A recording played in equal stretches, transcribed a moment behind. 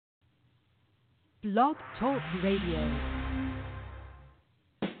Blog Talk Radio.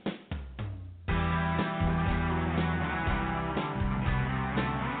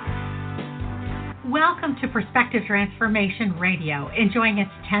 Welcome to Perspective Transformation Radio, enjoying its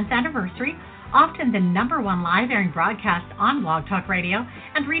 10th anniversary, often the #1 live airing broadcast on Blog Talk Radio,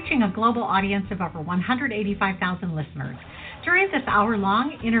 and reaching a global audience of over 185,000 listeners. During this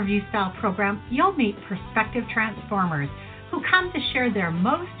hour-long interview-style program, you'll meet perspective transformers who come to share their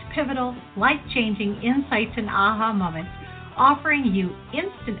most pivotal, life-changing insights and aha moments, offering you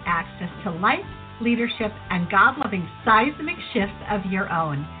instant access to life, leadership, and God-loving seismic shifts of your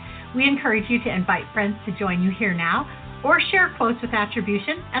own. We encourage you to invite friends to join you here now, or share quotes with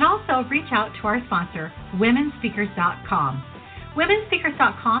attribution, and also reach out to our sponsor, womenspeakers.com.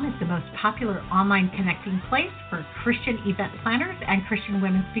 Womenspeakers.com is the most popular online connecting place for Christian event planners and Christian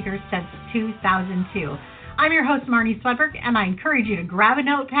women speakers since 2002. I'm your host, Marnie Swedberg, and I encourage you to grab a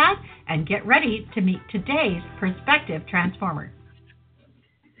notepad and get ready to meet today's Perspective Transformer.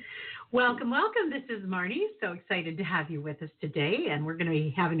 Welcome, welcome. This is Marnie. So excited to have you with us today. And we're going to be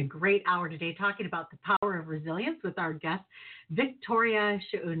having a great hour today talking about the power of resilience with our guest, Victoria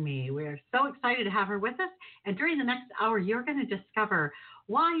Showunmi. We're so excited to have her with us. And during the next hour, you're going to discover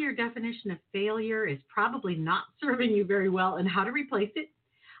why your definition of failure is probably not serving you very well and how to replace it,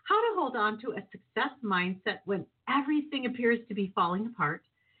 how to hold on to a success mindset when everything appears to be falling apart,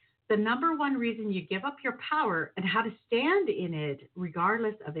 the #1 reason you give up your power and how to stand in it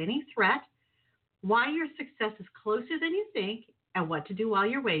regardless of any threat, why your success is closer than you think and what to do while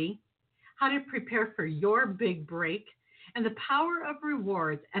you're waiting, how to prepare for your big break, and the power of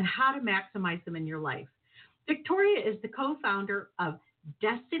rewards and how to maximize them in your life. Victoria is the co-founder of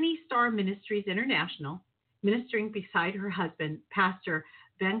Destiny Star Ministries International, ministering beside her husband, Pastor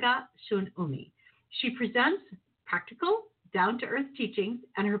Benga Showunmi. She presents practical, down-to-earth teachings,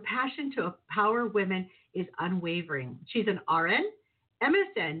 and her passion to empower women is unwavering. She's an RN,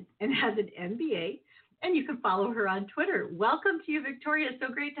 MSN, and has an MBA, and you can follow her on Twitter. Welcome to you, Victoria. It's so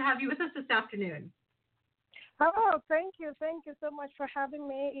great to have you with us this afternoon. Oh, thank you. Thank you so much for having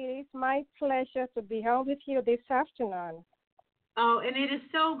me. It is my pleasure to be here with you this afternoon. Oh, and it is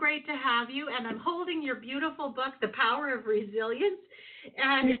so great to have you. And I'm holding your beautiful book, The Power of Resilience.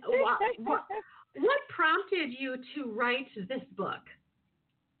 And what prompted you to write this book?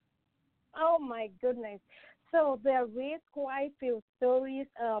 Oh, my goodness. So there is quite a few stories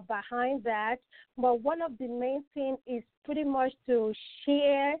behind that, but one of the main things is pretty much to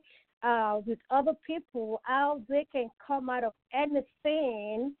share with other people how they can come out of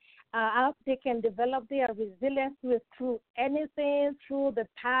anything, how they can develop their resilience through anything, through the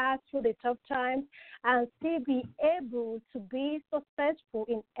past, through the tough times, and still be able to be successful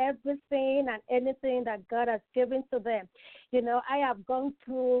in everything and anything that God has given to them. You know, I have gone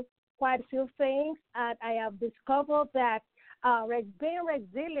through quite a few things, and I have discovered that being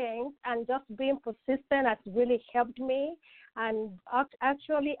resilient and just being persistent has really helped me, and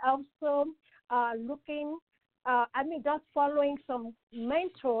actually also just following some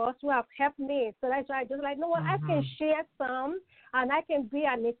mentors who have helped me. So that's why I just like, no, I can share some, and I can be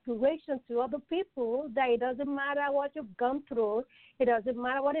an inspiration to other people that it doesn't matter what you've gone through. It doesn't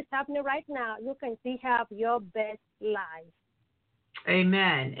matter what is happening right now. You can still have your best life.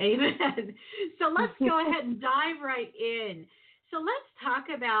 Amen. Amen. So let's go ahead and dive right in. So let's talk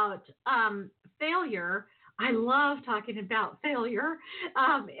about failure. I love talking about failure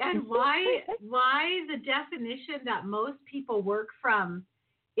and why the definition that most people work from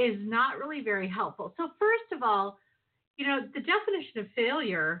is not really very helpful. So first of all, you know, the definition of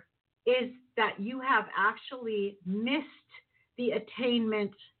failure is that you have actually missed the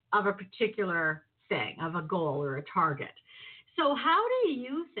attainment of a particular thing, of a goal or a target. So how do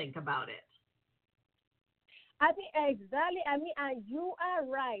you think about it? Exactly. And you are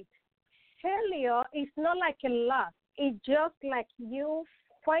right. Failure is not like a loss. It's just like you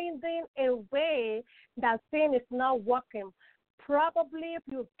finding a way that thing is not working. Probably if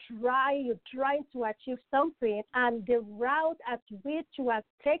you're trying to achieve something, and the route at which you are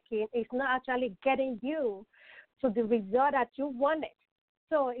taking is not actually getting you to the result that you wanted.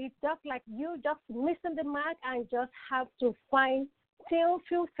 So it's just like you just missing the mark and just have to find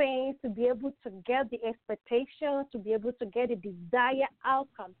few things to be able to get the expectations, to be able to get the desired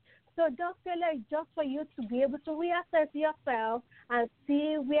outcome. So just feel like just for you to be able to reassess yourself and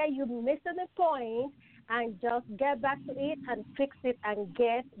see where you're missing the point and just get back to it and fix it and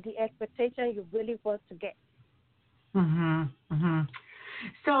get the expectation you really want to get.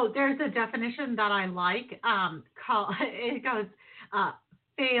 So there's a definition that I like. It goes,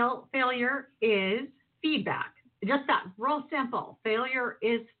 failure is feedback. Just that, real simple. Failure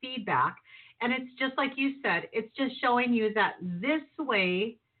is feedback. And it's just like you said, it's just showing you that this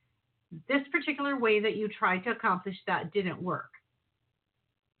way, this particular way that you tried to accomplish that didn't work.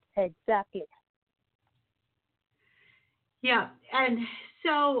 Exactly. Yeah. And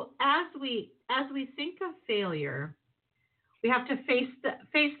so as we think of failure, we have to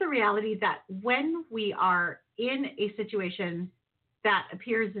face the reality that when we are in a situation that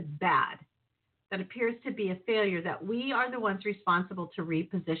appears bad, that appears to be a failure, that we are the ones responsible to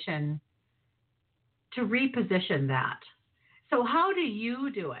reposition that. So how do you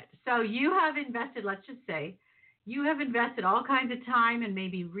do it? So you have invested, let's just say, you have invested all kinds of time and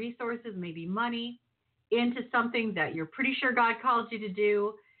maybe resources, maybe money into something that you're pretty sure God called you to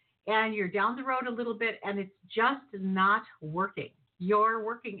do, and you're down the road a little bit and it's just not working. You're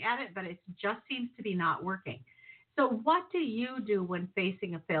working at it, but it just seems to be not working. So what do you do when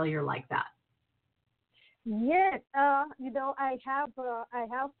facing a failure like that? Yes, I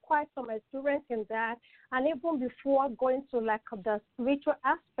have quite some experience in that, and even before going to like the spiritual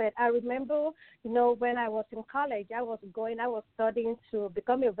aspect, I remember, when I was in college, I was studying to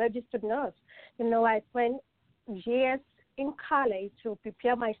become a registered nurse. I spent years in college to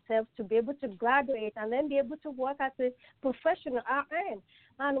prepare myself to be able to graduate and then be able to work as a professional RN.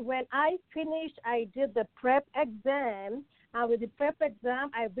 And when I finished, I did the prep exam. And with the prep exam,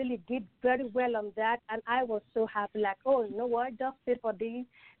 I really did very well on that. And I was so happy, like, oh, you know what, just sit for the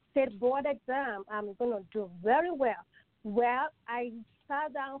state board exam. I'm going to do very well. Well, I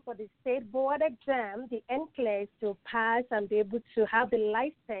sat down for the state board exam, the NCLEX, to pass and be able to have the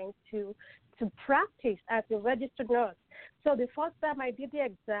license to practice as a registered nurse. So the first time I did the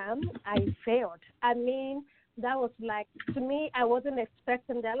exam, I failed. I mean, that was like, to me, I wasn't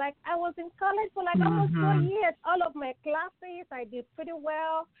expecting that. Like, I was in college for like almost 4 years. All of my classes, I did pretty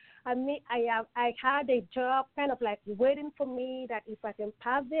well. I mean, I had a job kind of like waiting for me that if I can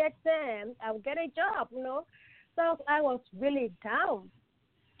pass the exam, I'll get a job. So I was really down.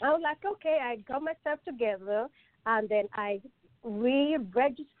 I was like, okay, I got myself together, and then I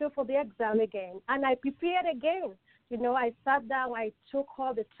re-registered for the exam again, and I prepared again. I sat down, I took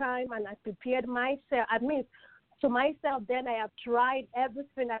all the time, and I prepared myself. I mean, to myself, then I have tried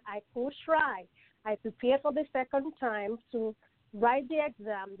everything that I could try. I prepared for the second time to write the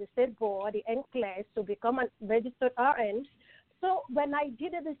exam, the state board, the NCLEX, to become a registered RN. So when I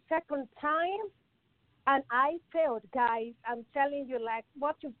did it the second time, and I failed, guys, I'm telling you, like,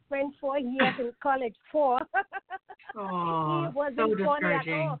 what you spent 4 years in college for, Oh, it wasn't so funny at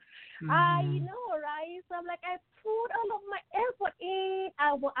discouraging. all. I know, right? So I'm like, I put all of my effort in.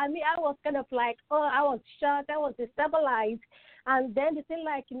 I was kind of like, I was shocked. I was destabilized. And then the thing,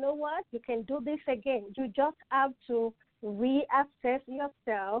 like, you know what? You can do this again. You just have to reassess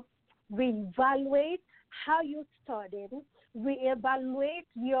yourself, reevaluate how you studied, reevaluate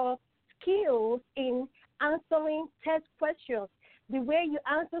your skills in answering test questions. The way you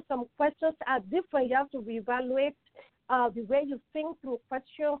answer some questions are different. You have to reevaluate the way you think through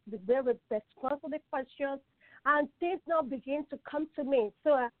questions, the way you respond to the questions, and things now begin to come to me.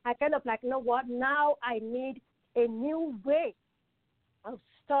 So I kind of like, you know what, now I need a new way of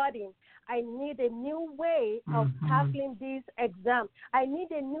studying. I need a new way of tackling this exam. I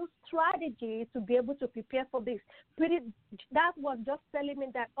need a new strategy to be able to prepare for this. That was just telling me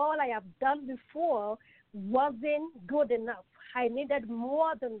that all I have done before wasn't good enough. I needed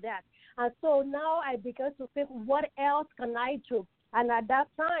more than that. And so now I began to think, what else can I do? And at that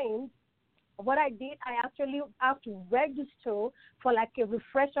time, what I did, I actually have to register for like a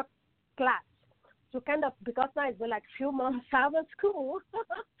refresher class to kind of, because now it's been like few months out of school,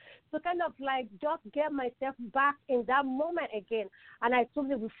 to kind of like just get myself back in that moment again. And I took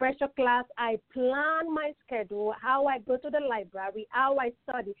the refresher class. I plan my schedule, how I go to the library, how I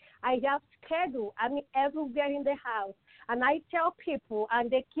study. I have schedule, everywhere in the house. And I tell people, and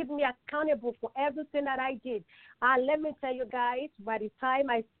they keep me accountable for everything that I did. And let me tell you guys, by the time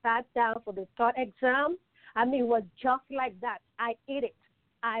I sat down for the third exam, it was just like that. I ate it.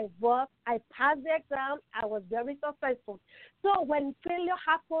 I worked, I passed the exam, I was very successful. So when failure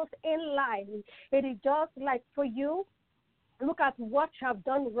happens in life, it is just like for you, look at what you have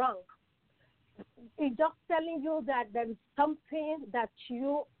done wrong. It's just telling you that there is something that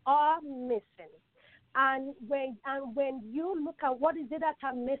you are missing. And when you look at what is it that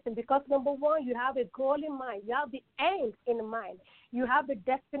I'm missing, because number one, you have a goal in mind, you have the end in mind, you have the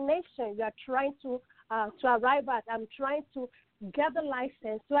destination you are trying to arrive at. I'm trying to get the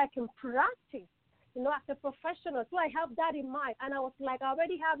license so I can practice as a professional. So I have that in mind. And I was like, I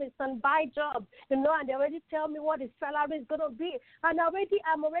already have a standby job, and they already tell me what the salary is going to be. And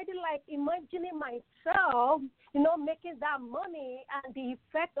I'm already like imagining myself, making that money and the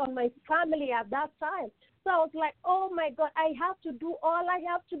effect on my family at that time. So I was like, oh my God, I have to do all I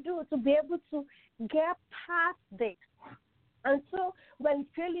have to do to be able to get past this. And so when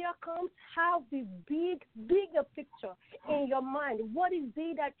failure comes, have the bigger picture in your mind. What is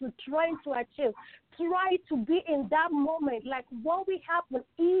it that you're trying to achieve? Try to be in that moment, like what will happen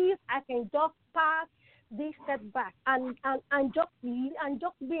if I can just pass this setback and just be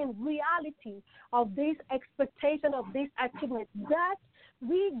in reality of this expectation of this achievement. That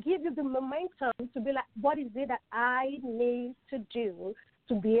we give you the momentum to be like, what is it that I need to do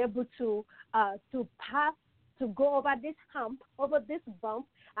to be able to pass, to go over this hump, over this bump,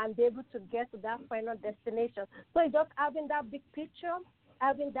 and be able to get to that final destination. So it's just having that big picture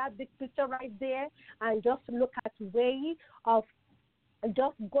right there, and just look at way of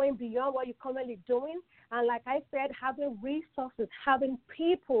just going beyond what you're currently doing. And like I said, having resources, having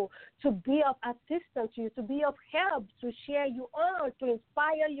people to be of assistance to you, to be of help, to share you on, to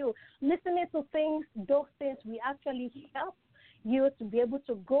inspire you. Listening to those things will actually help you to be able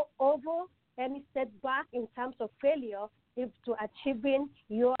to go over any setback in terms of failure to achieving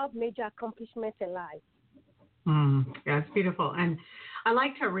your major accomplishments in life. That's beautiful. And I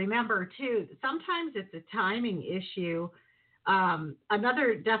like to remember, too, sometimes it's a timing issue.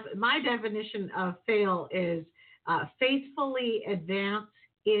 My definition of fail is faithfully advance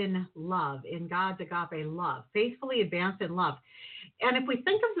in love, in God's agape love, faithfully advance in love. And if we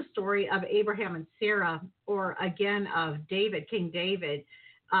think of the story of Abraham and Sarah, or again of David, King David,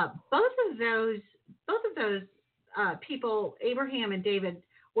 both of those people, Abraham and David,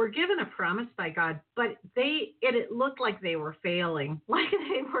 were given a promise by God, but it looked like they were failing, like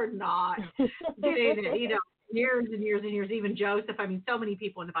they were not getting it, years and years and years. Even Joseph, so many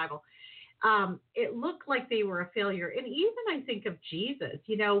people in the Bible. It looked like they were a failure. And even I think of Jesus,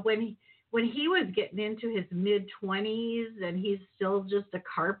 when he was getting into his mid-20s and he's still just a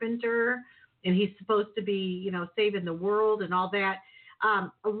carpenter and he's supposed to be, saving the world and all that.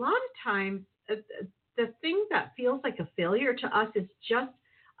 A lot of times, the thing that feels like a failure to us is just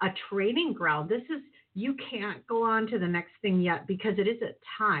a training ground. You can't go on to the next thing yet because it isn't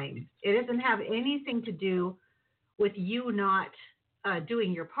time. It doesn't have anything to do with you not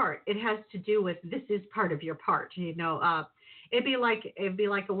doing your part. It has to do with this is part of your part. It'd be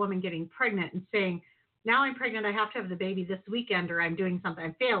like a woman getting pregnant and saying, now I'm pregnant, I have to have the baby this weekend or I'm doing something,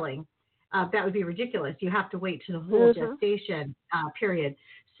 I'm failing. That would be ridiculous. You have to wait to the whole gestation period.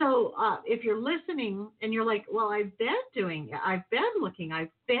 So if you're listening and you're like, well, I've been looking,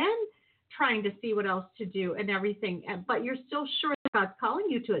 I've been trying to see what else to do and everything, but you're still sure that God's calling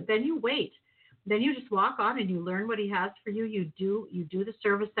you to it, then you wait. Then you just walk on and you learn what he has for you. You do the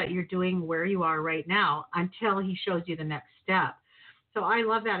service that you're doing where you are right now until he shows you the next step. So I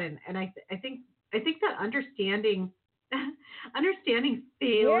love that. And I think that understanding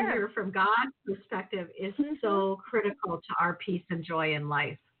failure from God's perspective is so critical to our peace and joy in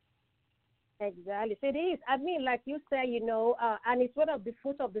life. Exactly. It is. Like you say, and it's one of the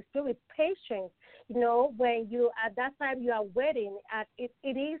fruits of the Spirit, patience. When you, at that time you are waiting, it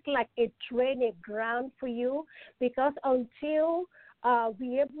is like a training ground for you, because until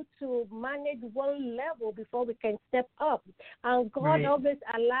we're able to manage one level before we can step up. And God always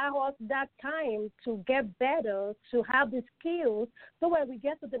allow us that time to get better, to have the skills, so when we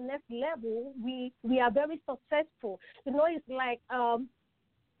get to the next level, we are very successful. It's like,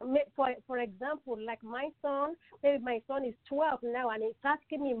 for example, like my son, maybe my son is 12 now, and he's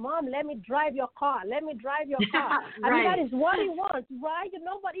asking me, Mom, let me drive your car. Let me drive your car. That is what he wants, right?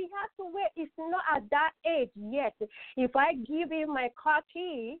 But he has to wait. It's not at that age yet. If I give him my car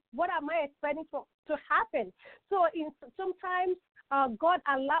key, what am I expecting to happen? So sometimes God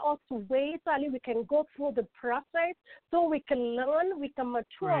allow us to wait so we can go through the process, so we can learn, we can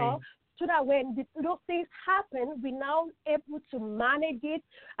mature. So that when those things happen, we're now able to manage it.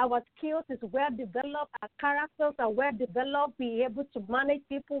 Our skills is well developed. Our characters are well developed. We're able to manage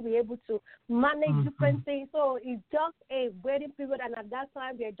people. We're able to manage different things. So it's just a waiting period. And at that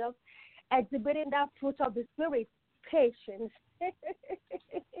time, we're just exhibiting that fruit of the Spirit, patience.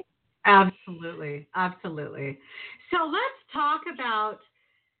 Absolutely. Absolutely. So let's talk about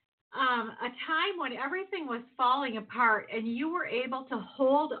a time when everything was falling apart and you were able to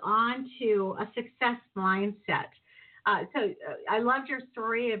hold on to a success mindset. So I loved your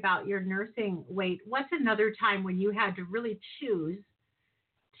story about your nursing weight. What's another time when you had to really choose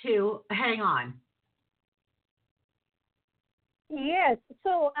to hang on? Yes.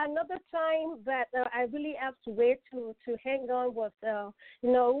 So another time that I really have to wait to hang on was,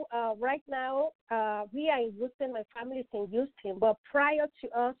 right now we are in Houston. My family is in Houston. But prior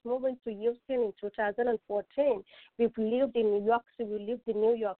to us moving to Houston in 2014, we've lived in New York City. We lived in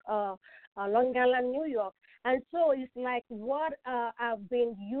New York, Long Island, New York. And so it's like what I've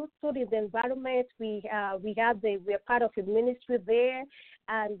been used to in the environment. We're part of a ministry there,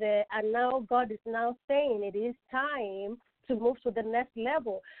 and now God is now saying it is time to move to the next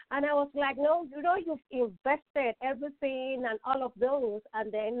level. And I was like, no, you've invested everything and all of those,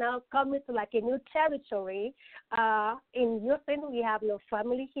 and then now coming to like a new territory. In Houston, we have no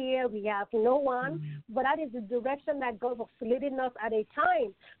family here, we have no one, but that is the direction that God was leading us at a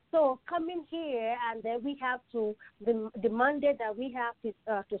time. So coming here, and then we have to, the mandate that we have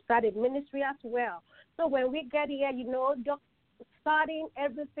to start a ministry as well. So when we get here, just starting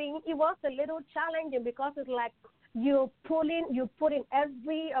everything, it was a little challenging because it's like, you putting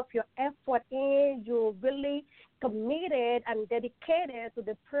every of your effort in. You're really committed and dedicated to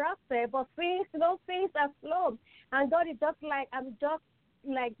the process, but things are slow. And God is just like, I'm just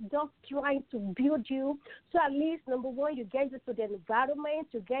trying to build you. So at least number one, you get used to the environment,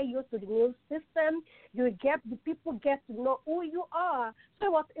 you get used to the new system, the people get to know who you are. So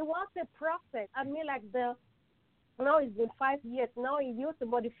it was a process. I mean, like now it's been 5 years now in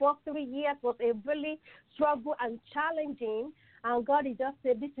Houston, but the first 3 years was a really struggle and challenging. And God is just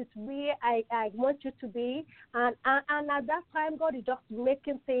said, this is where I want you to be. And at that time, God is just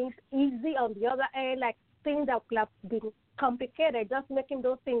making things easy on the other end, like things that could have been complicated, just making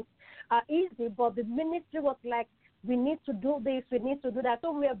those things easy. But the ministry was like, we need to do this, we need to do that.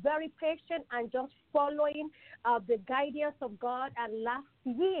 So we are very patient and just following the guidance of God. And last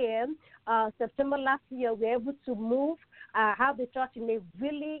year, September last year, we were able to move, have the church in a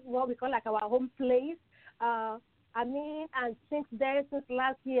really, what we call like our home place. And since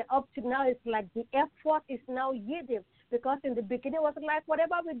last year up to now, it's like the effort is now yielding. Because in the beginning, it was like,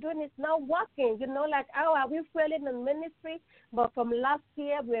 whatever we're doing is now working. Like, oh, are we failing in ministry? But from last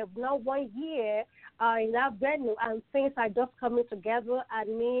year, we have now 1 year in that venue, and things are just coming together. I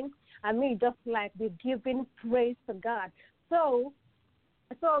mean, just like we're giving praise to God. So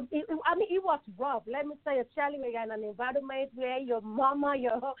it was rough. Let me say, Charlie, we're in an environment where your mama,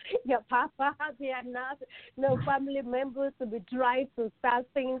 your papa, they are not no family members to be trying to start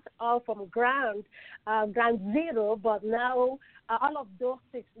things off from ground zero. But now all of those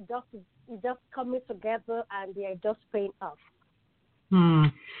things just coming together, and they are just paying off. So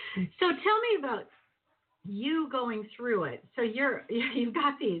tell me about you going through it. So you've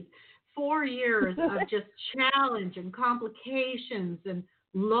got these 4 years of just challenge and complications and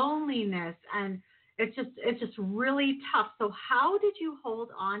loneliness, and it's just really tough. So how did you hold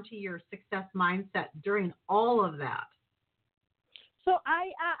on to your success mindset during all of that? So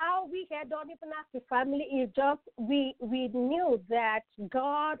we had don't even ask the family. It just we knew that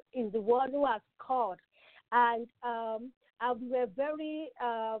God is the one who has called, and we were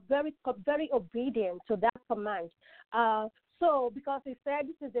very obedient to that command. So because He said,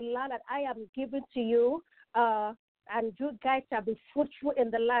 "This is the land that I am giving to you." And you guys shall be fruitful in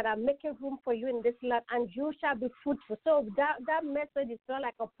the land. I'm making room for you in this land, and you shall be fruitful. So that message is not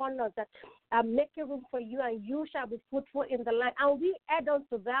like upon us, that I'm making room for you, and you shall be fruitful in the land. And we add on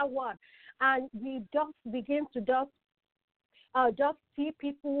to that one, and we just begin to just see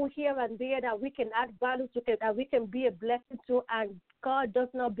people here and there that we can add value to, that we can be a blessing to, and God does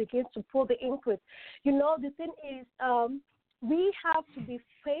not begin to pull the increase. The thing is, we have to be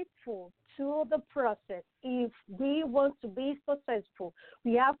faithful to the process. If we want to be successful,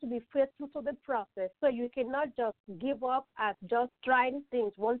 we have to be faithful to the process. So you cannot just give up at just trying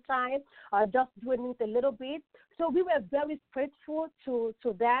things one time or just doing it a little bit. So we were very faithful to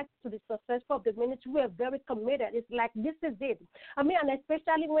that, to the success of the ministry. We were very committed. It's like, this is it. And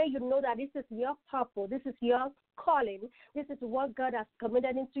especially when you know that this is your purpose, this is your calling, this is what God has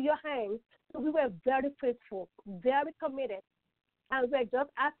committed into your hands. So we were very faithful, very committed. And we're just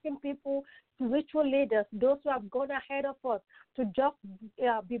asking people, spiritual leaders, those who have gone ahead of us, to just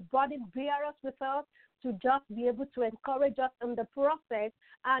be burden bearers with us, to just be able to encourage us in the process.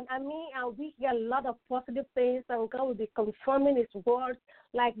 And we hear a lot of positive things, and God will be confirming His words.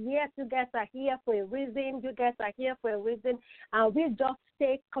 Like, yes, you guys are here for a reason. You guys are here for a reason. And we just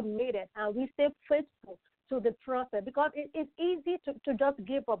stay committed, and we stay faithful to the process, because it's easy to just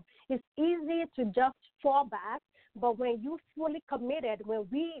give up. It's easy to just fall back. But when you fully committed, when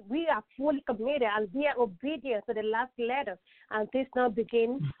we are fully committed and we are obedient to the last letter, and things now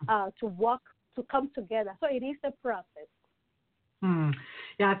begin to work, to come together. So it is a process. Hmm.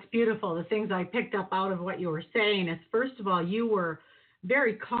 Yeah, it's beautiful. The things I picked up out of what you were saying is, first of all, you were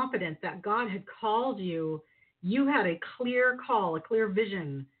very confident that God had called you. You had a clear call, a clear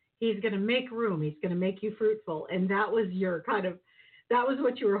vision. He's going to make room. He's going to make you fruitful. And that was your kind of, that was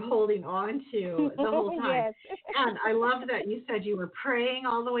what you were holding on to the whole time. Yes. And I love that you said you were praying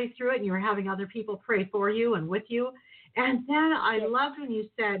all the way through it and you were having other people pray for you and with you. And then I Yes. loved when you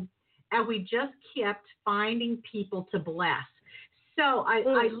said, and we just kept finding people to bless. So I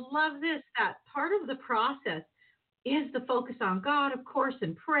Mm. love this, that part of the process is the focus on God, of course,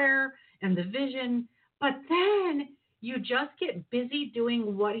 and prayer and the vision. But then you just get busy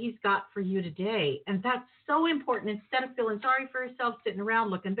doing what He's got for you today. And that's so important. Instead of feeling sorry for yourself, sitting around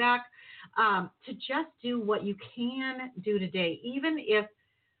looking back, to just do what you can do today, even if,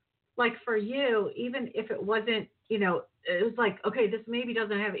 like for you, even if it wasn't, it was like, okay, this maybe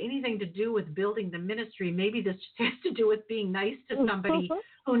doesn't have anything to do with building the ministry. Maybe this just has to do with being nice to somebody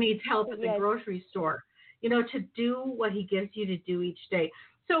who needs help at the Yes. grocery store, to do what He gives you to do each day.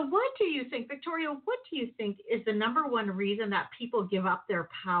 So what do you think, Victoria, what do you think is the number one reason that people give up their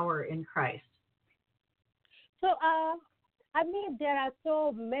power in Christ? So, I mean, there are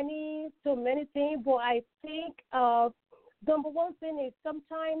so many things, but I think number one thing is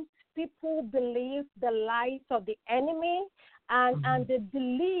sometimes people believe the lies of the enemy, and they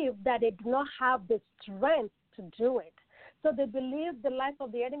believe that they do not have the strength to do it. So they believe the lies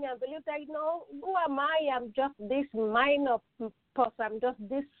of the enemy and believe that, who am I? I'm just this minor person. I'm just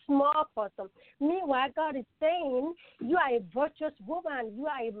this small person. Meanwhile, God is saying, you are a virtuous woman. You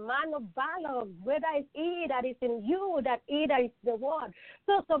are a man of valor. Whether it's He that is in you, that He that is the one.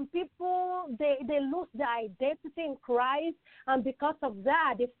 So some people, they lose their identity in Christ, and because of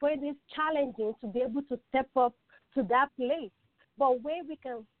that, they find it challenging to be able to step up to that place. But when we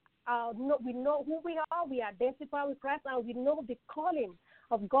can we know who we are, we identify with Christ, and we know the calling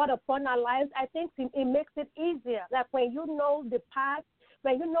of God upon our lives, I think it makes it easier. Like when you know the path,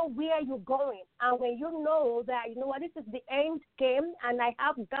 when you know where you're going, and when you know that, this is the end game, and I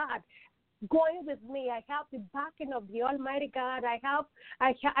have God going with me. I have the backing of the Almighty God. I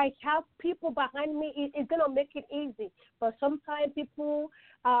have people behind me. It's going to make it easy. But sometimes people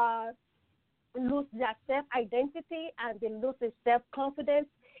lose their self-identity, and they lose their self-confidence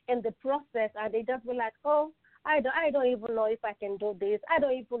in the process, and they just be like, oh, I don't even know if I can do this. I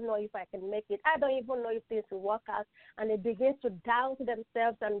don't even know if I can make it. I don't even know if this will work out. And they begin to doubt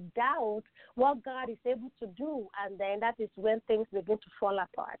themselves and doubt what God is able to do. And then that is when things begin to fall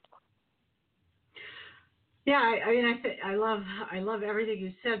apart. Yeah, I love everything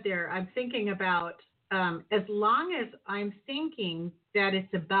you said there. I'm thinking about as long as I'm thinking that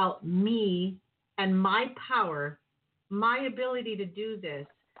it's about me and my power, my ability to do this,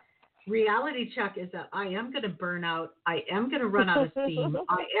 reality check is that I am going to burn out. I am going to run out of steam.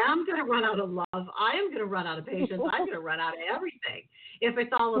 I am going to run out of love. I am going to run out of patience. I'm going to run out of everything if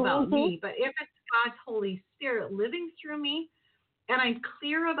it's all about me. But if it's God's Holy Spirit living through me and I'm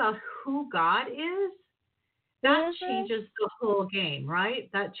clear about who God is, that changes the whole game, right?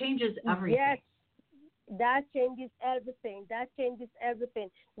 That changes everything. Yes. That changes everything. That changes everything.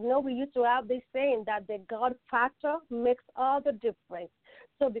 We used to have this saying that the God factor makes all the difference.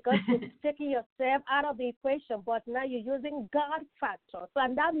 So because you're taking yourself out of the equation, but now you're using God factor. So,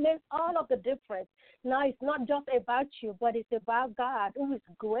 and that makes all of the difference. Now it's not just about you, but it's about God, who is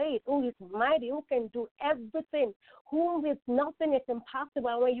great, who is mighty, who can do everything, who with nothing is impossible.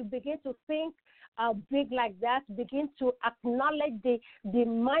 And when you begin to think big like that, begin to acknowledge the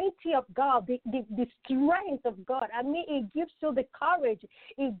mighty of God, the strength of God. I mean, it gives you the courage.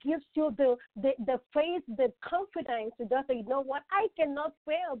 It gives you the faith, the confidence to just say, you know what, I cannot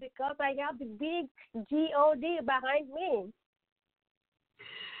fail because I have the big God behind me.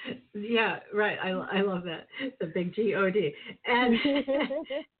 Yeah, right. I love that. The big God. And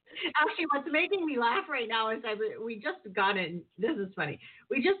actually, what's making me laugh right now is we just got this is funny.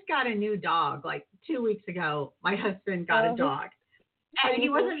 We just got a new dog like 2 weeks ago. My husband got a dog. And he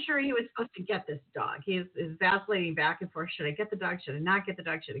wasn't sure he was supposed to get this dog. He is vacillating back and forth. Should I get the dog? Should I not get the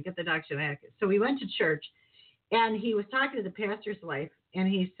dog? Should I get the dog? Should I? So we went to church, and he was talking to the pastor's wife, and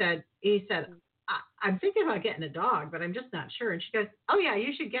he said, I'm thinking about getting a dog, but I'm just not sure. And she goes, oh, yeah,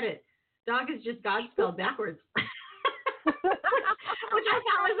 you should get it. Dog is just God spelled backwards. Which I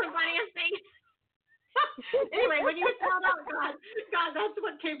thought was the funniest thing. Anyway, when you spelled out God, that's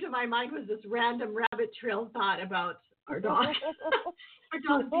what came to my mind was this random rabbit trail thought about our dog. Our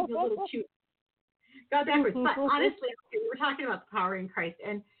dog being a little cute. God backwards. But honestly, we were talking about the power in Christ.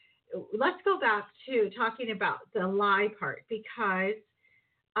 And let's go back to talking about the lie part, because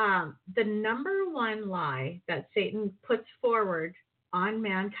the number one lie that Satan puts forward on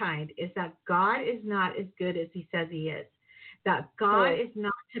mankind is that God is not as good as he says he is, that God is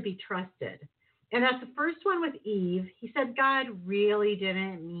not to be trusted. And that's the first one with Eve. He said God really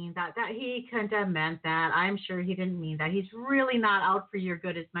didn't mean that, that he couldn't have meant that. I'm sure he didn't mean that. He's really not out for your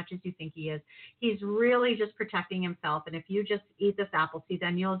good as much as you think he is. He's really just protecting himself. And if you just eat this apple seed,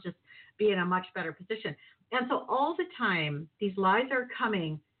 then you'll just be in a much better position. And so all the time, these lies are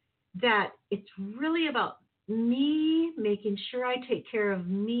coming that it's really about me making sure I take care of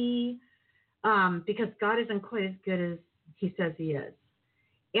me, because God isn't quite as good as he says he is.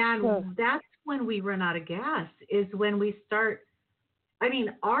 And that's when we run out of gas, is when we start. I mean,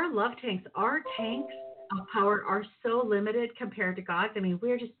 our love tanks, our tanks of power are so limited compared to God's. I mean,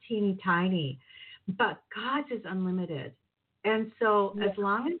 we're just teeny tiny, but God's is unlimited. And so as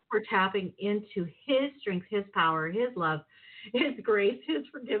long as we're tapping into his strength, his power, his love, his grace, his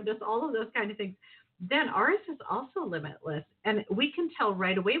forgiveness, all of those kind of things, then ours is also limitless. And we can tell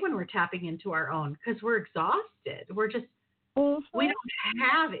right away when we're tapping into our own, because we're exhausted. We're just, we don't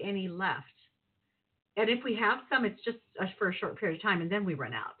have any left. And if we have some, it's just for a short period of time, and then we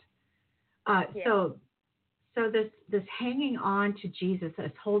run out. So this hanging on to Jesus,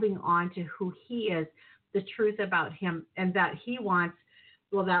 is holding on to who he is, the truth about him, and that he wants.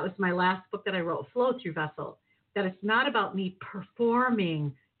 Well, that was my last book that I wrote, Flow Through Vessel. That it's not about me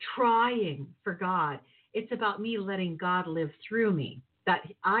performing, trying for God. It's about me letting God live through me. That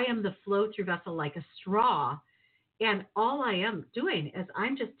I am the flow through vessel like a straw. And all I am doing is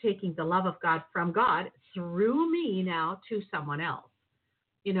I'm just taking the love of God from God through me now to someone else.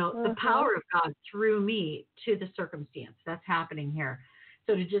 You know, the power of God through me to the circumstance that's happening here.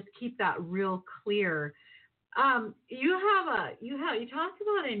 So to just keep that real clear, you talk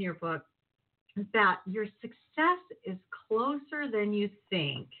about in your book that your success is closer than you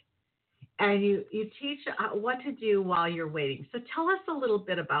think, and you teach what to do while you're waiting. So tell us a little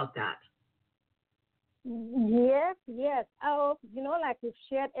bit about that. Yes. Oh, like we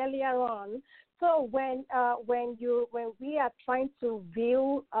shared earlier on. So when we are trying to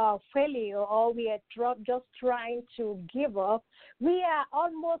view failure, or we are just trying to give up, we are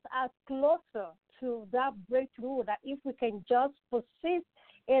almost as closer to that breakthrough, that if we can just persist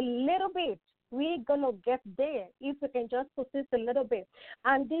a little bit, we're going to get there if we can just persist a little bit.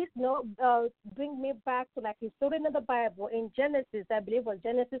 And this bring me back to like a story in the Bible in Genesis, I believe it was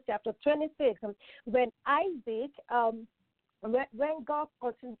Genesis chapter 26, when Isaac, when God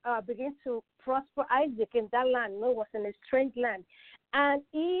began to prosper Isaac in that land, it was in a strange land, and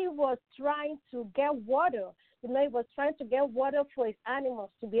he was trying to get water. He was trying to get water for his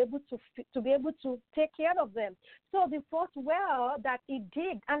animals to be able to take care of them. So the first well that he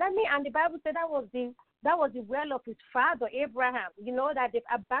did, and the Bible said that was the well of his father Abraham. That they've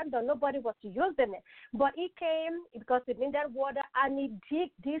abandoned, nobody was using it, but he came because he needed water, and he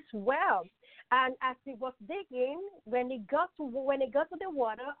digged this well. And as he was digging, when he got to the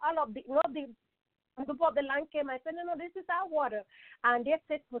water, all of the people of the land came and said, no, this is our water. And they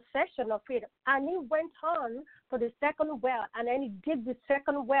took possession of it. And he went on for the second well, and then he did the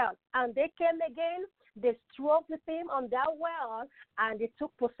second well. And they came again, they strove with him on that well, and they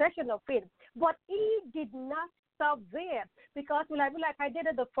took possession of it. But he did not stop there, because will I be like, I did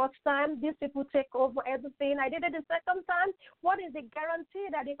it the first time, these people take over everything. I did it the second time. What is the guarantee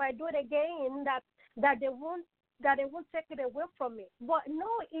that if I do it again, that they won't take it away from me? But no,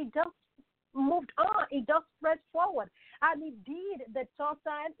 he just moved on. He just pressed forward. And he did the third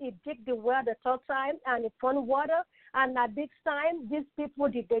time. He digged the well the third time, and he found water. And at this time, these people,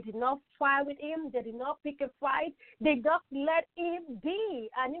 they did not fight with him. They did not pick a fight. They just let him be.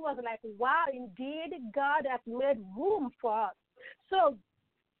 And he was like, wow, indeed, God has made room for us. So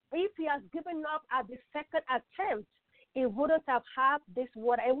if he has given up at the second attempt, he wouldn't have had this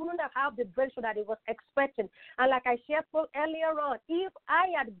water. He wouldn't have had the breakthrough that he was expecting. And like I shared earlier on, if I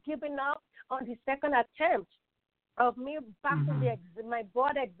had given up on the second attempt of me passing my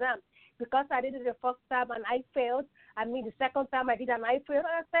board exam, because I did it the first time and I failed, the second time I did and I failed,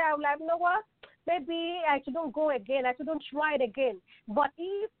 and I said, I'm like, you know what? Maybe I shouldn't go again. I shouldn't try it again. But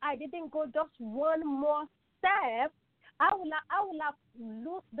if I didn't go just one more step, I would have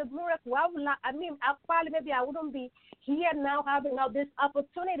lost the miracle. Maybe I wouldn't be here now having now this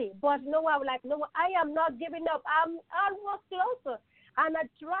opportunity. But I was like, no, I am not giving up. I'm almost closer. And I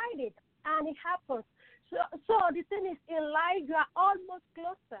tried it, and it happened. So the thing is, in life, you are almost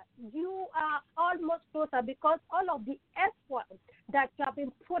closer. You are almost closer, because all of the effort that you have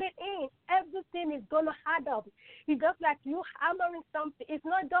been putting in, everything is going to add up. It's just like you hammering something. It's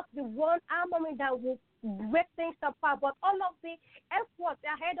not just the one hammering that will break things apart. But all of the effort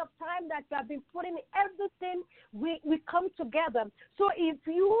ahead of time that you have been putting in, everything, we come together. So if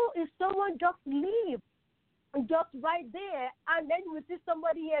someone just leave just right there, and then you see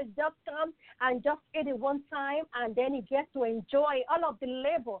somebody else just come and just eat it one time, and then you get to enjoy all of the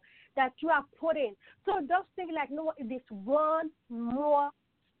labor that you have put in. So just think like, no, it is one more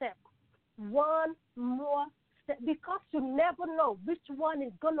step, one more step, because you never know which one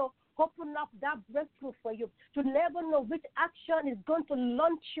is going to open up that breakthrough for you. You never know which action is going to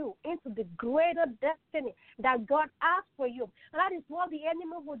launch you into the greater destiny that God has for you. And that is what the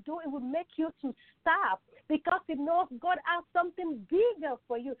enemy will do. It will make you to stop, because it knows God has something bigger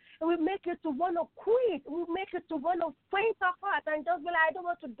for you. It will make you to want to quit. It will make you to want to faint apart and just be like, I don't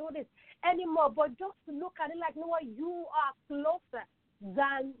want to do this anymore. But just look at it like, no, you are closer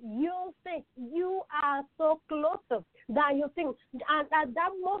than you think. You are so closer than you think. And at that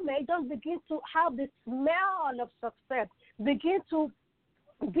moment, just begin to have the smell of success. Begin to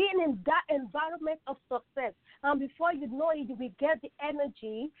be in that environment of success. And before you know it, you will get the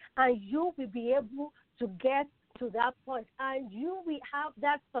energy, and you will be able to get to that point, and you will have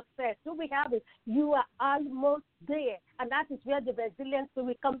that success. You will have it. You are almost there. And that is where the resilience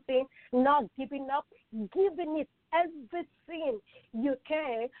will come in, not giving up, giving it everything you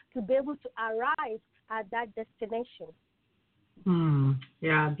can to be able to arrive at that destination.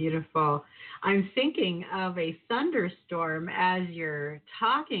 Yeah, beautiful. I'm thinking of a thunderstorm as you're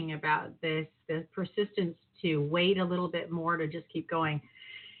talking about this, the persistence to wait a little bit more, to just keep going.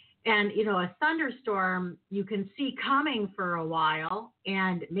 And, you know, a thunderstorm you can see coming for a while,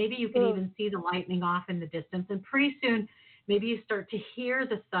 and maybe you can even see the lightning off in the distance. And pretty soon, maybe you start to hear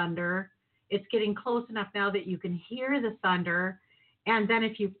the thunder. It's getting close enough now that you can hear the thunder. And then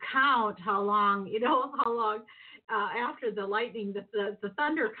if you count how long after the lightning, the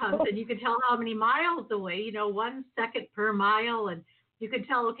thunder comes, and you can tell how many miles away, 1 second per mile. And you can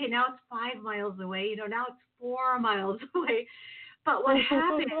tell, okay, now it's 5 miles away, now it's 4 miles away. But what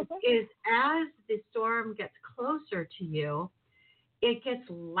happens is, as the storm gets closer to you, it gets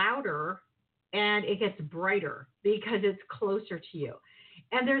louder and it gets brighter because it's closer to you.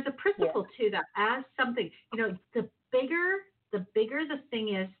 And there's a principle to that. As something, the bigger the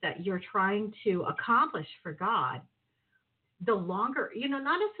thing is that you're trying to accomplish for God, the longer,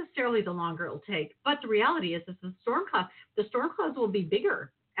 not necessarily the longer it'll take, but the reality is the storm clouds will be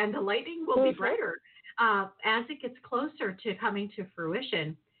bigger and the lightning will be brighter. As it gets closer to coming to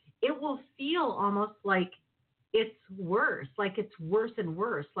fruition, it will feel almost like it's worse and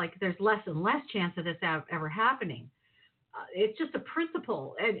worse, like there's less and less chance of this ever happening. It's just a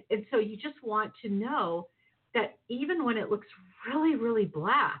principle. And so you just want to know that even when it looks really, really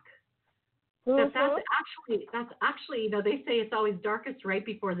black, that's actually, they say it's always darkest right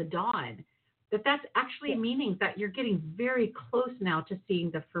before the dawn, that's actually meaning that you're getting very close now to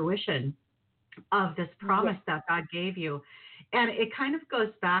seeing the fruition of this promise that God gave you. And it kind of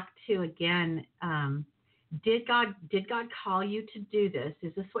goes back to, again, did God call you to do this?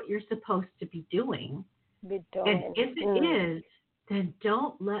 Is this what you're supposed to be doing? And if it is, then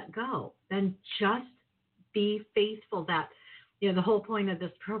don't let go. Then just be faithful. That, the whole point of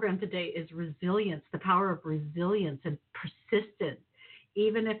this program today is resilience, the power of resilience and persistence.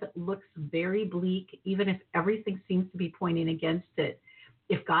 Even if it looks very bleak, even if everything seems to be pointing against it,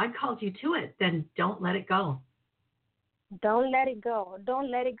 if God calls you to it, then don't let it go. Don't let it go. Don't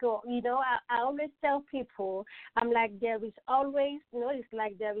let it go. I always tell people, I'm like, there is always, it's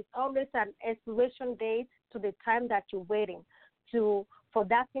like there is always an expiration date to the time that you're waiting for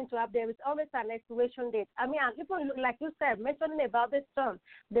that thing to happen. There is always an expiration date. I mean, even like you said, mentioning about the storm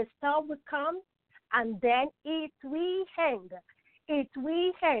will come, and then it will end. It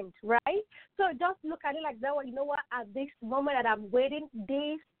will end, right? So just look at it like that. What? At this moment that I'm waiting,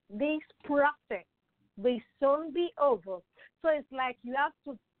 this process will soon be over. So it's like you have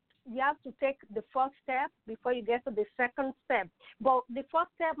to take the first step before you get to the second step. But the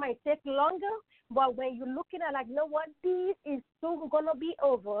first step might take longer, but when you're looking at what, this is soon going to be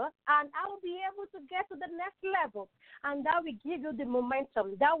over, and I will be able to get to the next level. And that will give you the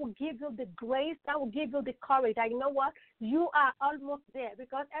momentum. That will give you the grace. That will give you the courage. And what? You are almost there,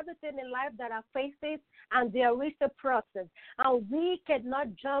 because everything in life that I faces, and there is a process, and we cannot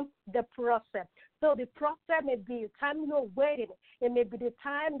jump the process. So the process may be the time you're waiting. It may be the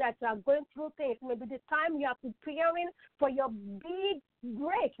time that you are going through things. It may be the time you are preparing for your big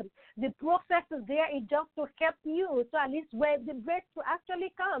break. The process is there. It just to help you. So at least when the breakthrough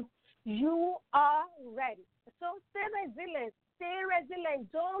actually comes, you are ready. So stay resilient. Stay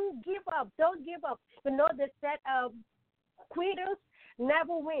resilient. Don't give up. Don't give up. They said quitters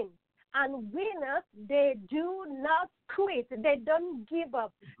never win. And winners, they do not quit. They don't give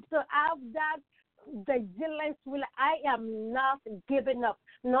up. So have that vigilance will I am not giving up.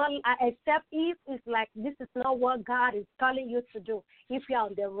 Not except if it's like this is not what God is calling you to do. If you're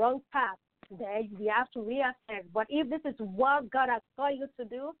on the wrong path, then you have to reassess. But if this is what God has called you to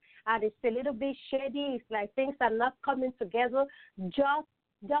do and it's a little bit shady, it's like things are not coming together, just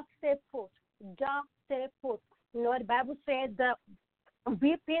stay put. Just stay put. You know, the Bible says that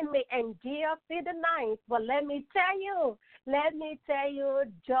weeping may endure through the night, but let me tell you,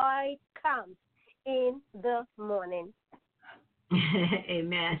 joy comes in the morning.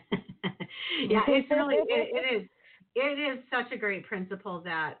 Amen. Yeah, it's really, it is such a great principle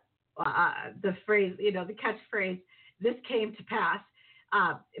that the phrase, the catchphrase, this came to pass.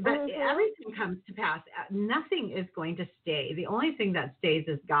 But everything comes to pass. Nothing is going to stay. The only thing that stays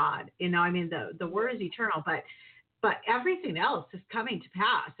is God. I mean, the word is eternal, but everything else is coming to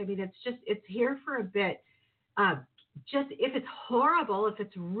pass. I mean, it's here for a bit. Just if it's horrible, if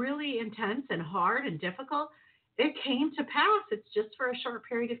it's really intense and hard and difficult, it came to pass. It's just for a short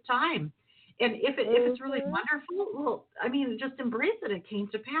period of time. And if it's really wonderful, well, I mean, just embrace it. It came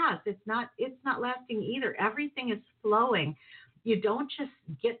to pass. It's not lasting either. Everything is flowing. You don't just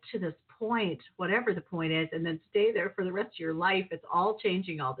get to this point, whatever the point is, and then stay there for the rest of your life. It's all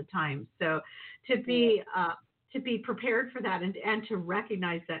changing all the time. So to be prepared for that and to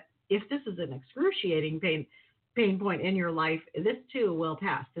recognize that if this is an excruciating pain point in your life, this too will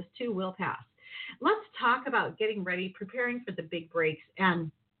pass. This too will pass. Let's talk about getting ready, preparing for the big breaks.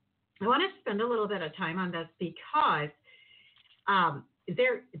 And I want to spend a little bit of time on this because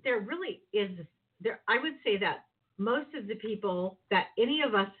there really is I would say that most of the people that any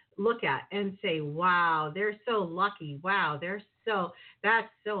of us look at and say, wow, they're so lucky. Wow, that's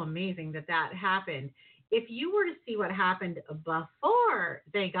so amazing that happened. If you were to see what happened before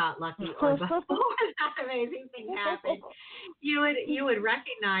they got lucky or before that amazing thing happened, you would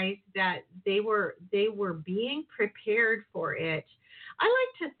recognize that they were being prepared for it. I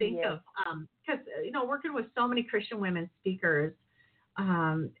like to think of because working with so many Christian women speakers,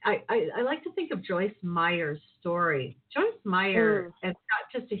 I like to think of Joyce Meyer's story. Joyce Meyer has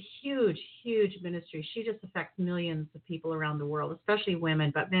got just a huge, huge ministry. She just affects millions of people around the world, especially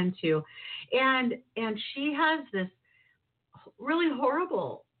women, but men too. And she has this really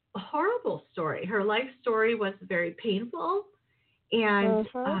horrible story. Her life story was very painful, and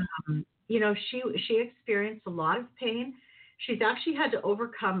she experienced a lot of pain. She's actually had to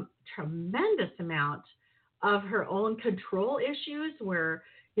overcome tremendous amount of her own control issues where,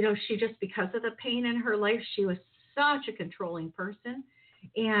 she just, because of the pain in her life, she was such a controlling person.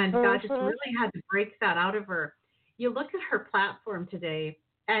 And God just really had to break that out of her. You look at her platform today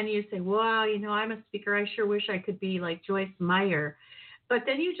and you say, wow, I'm a speaker. I sure wish I could be like Joyce Meyer. But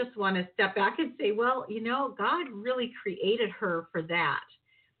then you just want to step back and say, well, God really created her for that.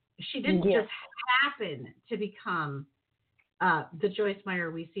 She didn't just happen to become the Joyce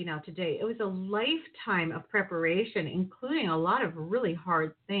Meyer we see now today. It was a lifetime of preparation, including a lot of really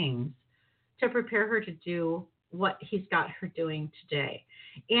hard things to prepare her to do what he's got her doing today.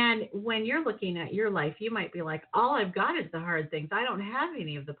 And when you're looking at your life, you might be like, all I've got is the hard things. I don't have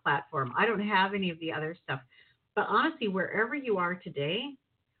any of the platform. I don't have any of the other stuff. But honestly, wherever you are today,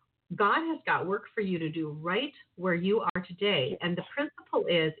 God has got work for you to do right where you are today. And the principle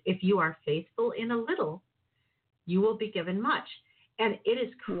is, if you are faithful in a little, you will be given much. And it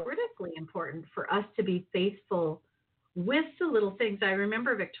is critically important for us to be faithful with the little things. I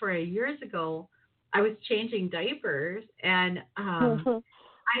remember, Victoria, years ago, I was changing diapers, and I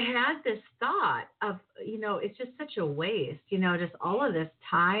had this thought of, it's just such a waste, just all of this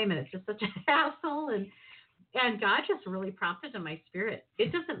time, and it's just such a hassle. And God just really prompted in my spirit.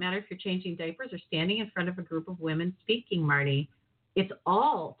 It doesn't matter if you're changing diapers or standing in front of a group of women speaking, Marty. It's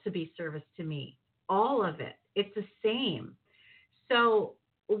all to be service to me, all of it. It's the same. So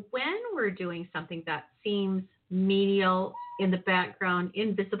when we're doing something that seems menial, in the background,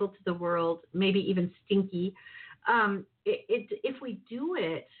 invisible to the world, maybe even stinky, if we do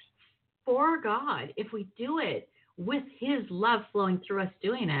it for God, if we do it with his love flowing through us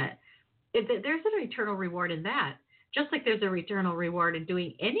doing it, there's an eternal reward in that. Just like there's an eternal reward in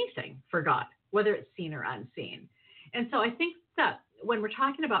doing anything for God, whether it's seen or unseen. And so I think that when we're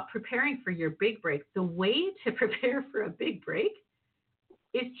talking about preparing for your big break, the way to prepare for a big break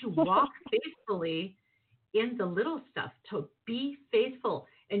is to walk faithfully in the little stuff, to be faithful.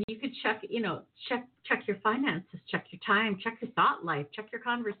 And you could check your finances, check your time, check your thought life, check your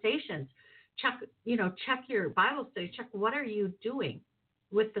conversations, check your Bible study, check what are you doing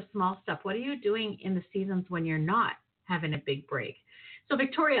with the small stuff? What are you doing in the seasons when you're not having a big break? So,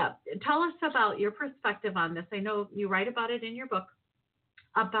 Victoria, tell us about your perspective on this. I know you write about it in your book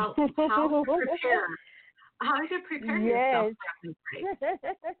about how to prepare yourself for a break.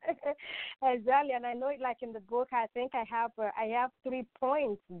 Exactly, and I know it. Like in the book, I think I have 3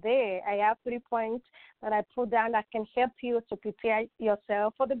 points there. I have 3 points that I put down that can help you to prepare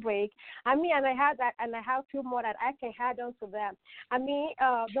yourself for the break. I mean, and I have 2 more that I can add on to that. I mean,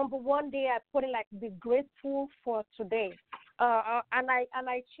 number 1 day I put it like be grateful for today. And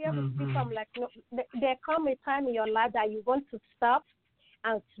I share with people, I'm like, no, there come a time in your life that you want to stop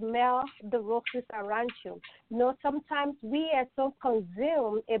and smell the roses around you. You know, sometimes we are so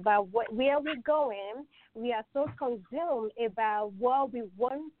consumed about where we're going. We are so consumed about what we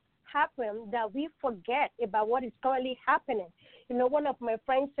want happen that we forget about what is currently happening. You know, one of my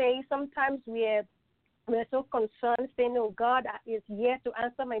friends says sometimes we're so concerned saying, oh, God is here to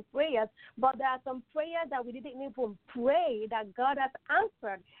answer my prayers. But there are some prayers that we didn't even pray that God has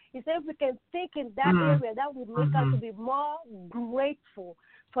answered. He said if we can think in that area, that would make us to be more grateful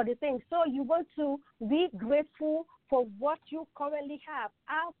for the things. So you want to be grateful for what you currently have.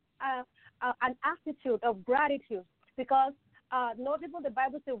 Have an attitude of gratitude, because not even the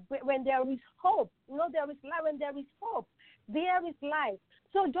Bible says when there is hope, there is life. When there is hope, there is life.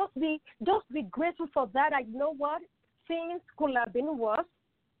 So just be grateful for that. I know what things could have been worse,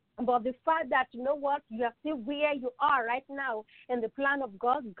 but the fact that you are still where you are right now in the plan of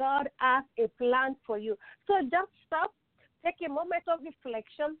God. God has a plan for you. So just stop, take a moment of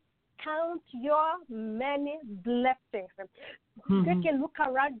reflection, count your many blessings. Take a look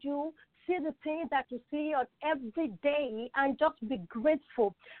around you. See the things that you see on every day, and just be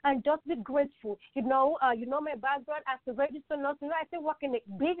grateful. You know my background as a registered nurse. I still work in a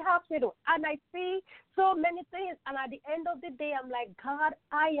big hospital, and I see so many things. And at the end of the day, I'm like, God,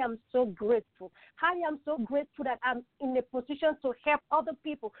 I am so grateful. I am so grateful that I'm in a position to help other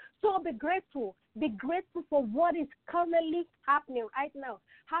people. So be grateful. Be grateful for what is currently happening right now.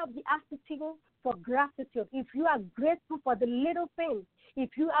 Have the attitude for gratitude. If you are grateful for the little things,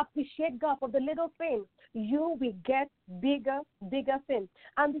 if you appreciate God for the little things, you will get bigger things.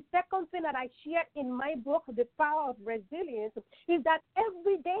 And the second thing that I shared in my book, The Power of Resilience, is that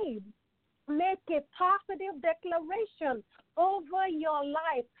every day make a positive declaration over your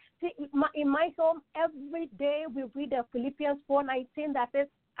life. See, in my home, every day we read the Philippians 4:19 that says,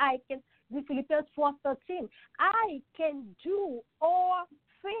 Philippians 4:13, I can do all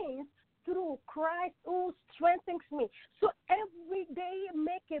things through Christ who strengthens me. So every day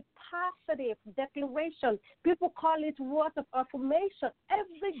make a positive declaration. People call it words of affirmation.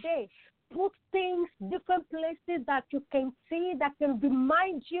 Every day put things, different places that you can see, that can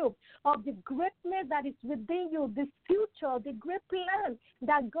remind you of the greatness that is within you, the future, the great plan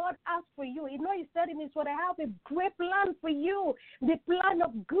that God has for you. You know, He said in His word, I have a great plan for you, the plan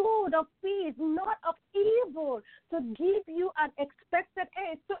of good, of peace, not of evil, to give you an expected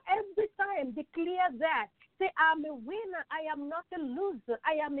end. So every time declare that. Say, I'm a winner. I am not a loser.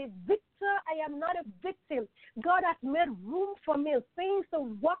 I am a victor. I am not a victim. God has made room for me. Things are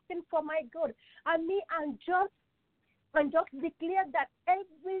working for my good. And just declare that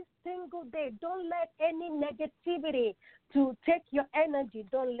every single day. Don't let any negativity to take your energy.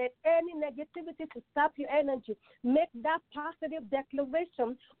 Don't let any negativity to stop your energy. Make that positive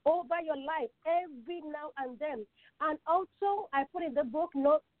declaration over your life every now and then. And also, I put in the book,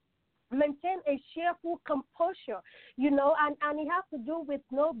 maintain a cheerful composure, and it has to do with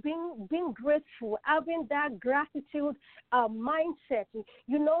being grateful, having that gratitude mindset.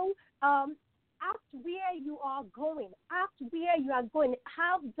 Ask where you are going.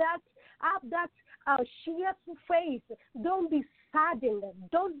 Have that cheerful face. Don't be saddened.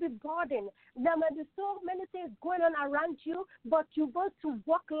 Don't be burdened. There may be so many things going on around you, but you want to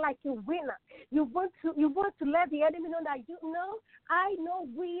walk like a winner. You want to let the enemy know that I know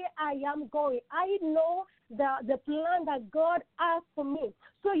where I am going. I know the plan that God has for me.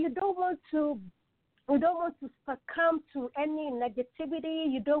 So you don't want to succumb to any negativity.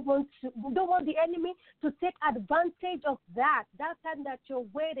 You don't want the enemy to take advantage of that time that you're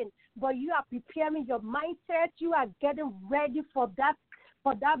waiting. But you are preparing your mindset. You are getting ready for that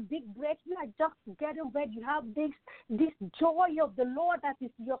big break. You are just getting ready. You have this joy of the Lord that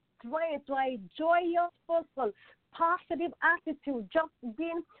is your strength. To a joyous person, positive attitude, just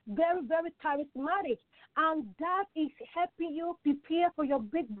being very, very charismatic. And that is helping you prepare for your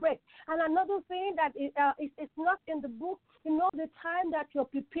big break. And another thing that is not in the book, the time that you're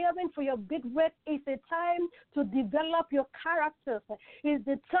preparing for your big break is a time to develop your character. It's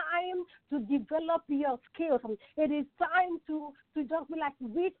the time to develop your skills. It is time to just be like,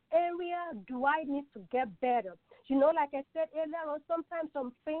 which area do I need to get better? Like I said earlier on, sometimes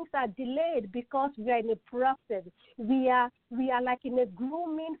some things are delayed because we are in a process. We are like in a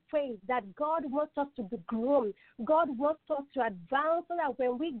grooming phase that God wants us to be groomed. God wants us to advance so that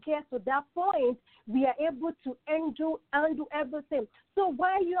when we get to that point, we are able to undo everything. So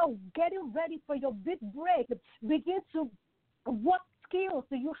while you are getting ready for your big break, begin to what skills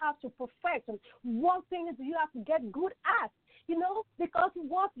do you have to perfect? What things do you have to get good at? Because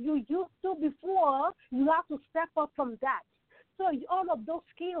what you used to before, you have to step up from that. So all of those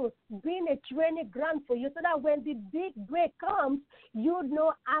skills being a training ground for you so that when the big break comes, you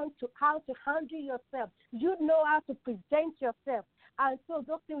know how to handle yourself. You know how to present yourself. And so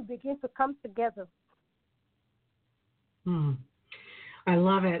those things begin to come together. I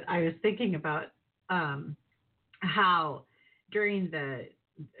love it. I was thinking about how during the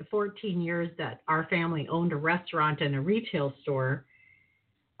 14 years that our family owned a restaurant and a retail store,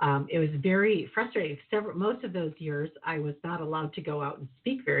 it was very frustrating. Most of those years, I was not allowed to go out and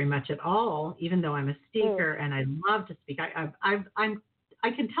speak very much at all, even though I'm a speaker and I love to speak. I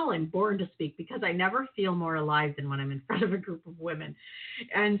can tell I'm born to speak because I never feel more alive than when I'm in front of a group of women.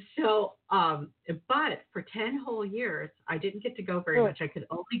 And so, but for 10 whole years, I didn't get to go very much. I could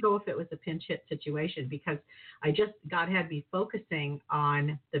only go if it was a pinch hit situation because God had me focusing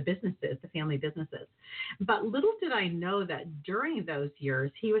on the businesses, the family businesses. But little did I know that during those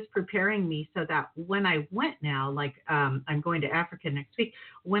years, he was preparing me so that when I went now, like I'm going to Africa next week,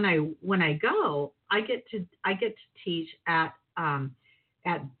 when I go, I get to teach at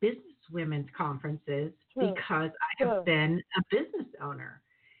business women's conferences because I have been a business owner.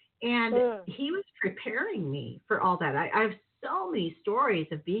 And he was preparing me for all that. I have so many stories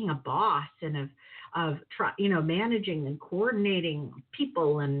of being a boss and of managing and coordinating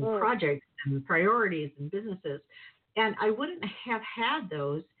people and projects and priorities and businesses. And I wouldn't have had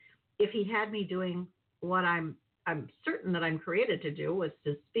those if he had me doing what I'm certain that I'm created to do, was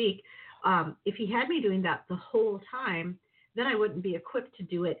to speak. If he had me doing that the whole time, then I wouldn't be equipped to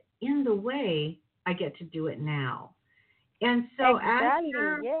do it in the way I get to do it now. And so as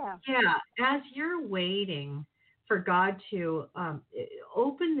you're waiting for God to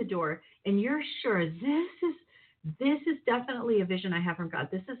open the door, and you're sure this is definitely a vision I have from God.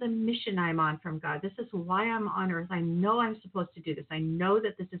 This is a mission I'm on from God. This is why I'm on earth. I know I'm supposed to do this. I know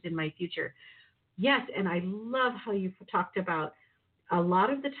that this is in my future. Yes, and I love how you talked about a lot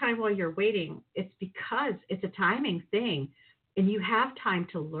of the time while you're waiting, it's because it's a timing thing. And you have time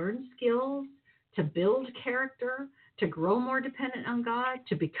to learn skills, to build character, to grow more dependent on God,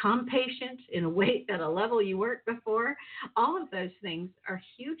 to become patient in a way at a level you weren't before. All of those things are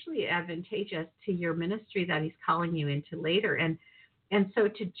hugely advantageous to your ministry that he's calling you into later. And so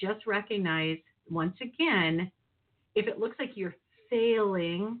to just recognize, once again, if it looks like you're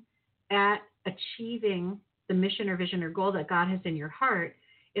failing at achieving the mission or vision or goal that God has in your heart,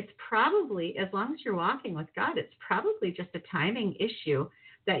 it's probably, as long as you're walking with God, it's probably just a timing issue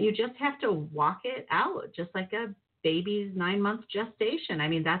that you just have to walk it out, just like a baby's 9-month gestation. I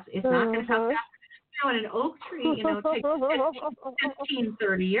mean, it's not going to come back. In an oak tree, it takes 15,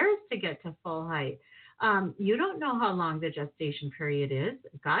 30 years to get to full height. You don't know how long the gestation period is.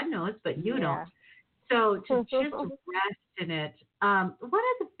 God knows, but you don't. So to just rest in it. One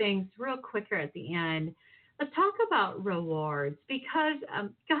of the things, real quicker at the end, let's talk about rewards, because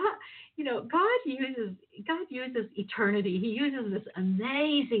God uses eternity. He uses this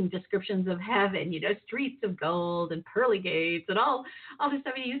amazing descriptions of heaven, streets of gold and pearly gates and all this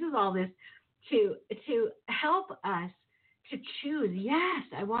stuff. He uses all this to help us to choose. Yes,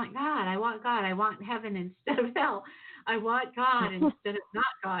 I want God. I want God. I want heaven instead of hell. I want God instead of not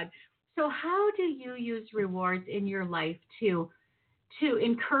God. So how do you use rewards in your life to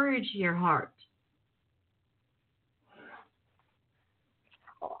encourage your heart?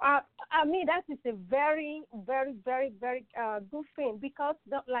 I mean, that is a very, very, very, very good thing, because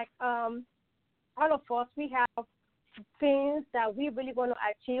all of us, we have things that we really want to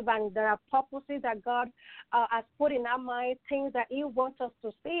achieve, and there are purposes that God has put in our mind, things that he wants us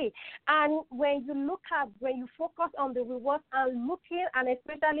to see. And when you focus on the rewards and looking, and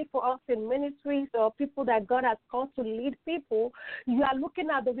especially for us in ministries or people that God has called to lead people, you are looking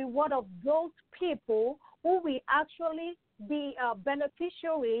at the reward of those people who will actually be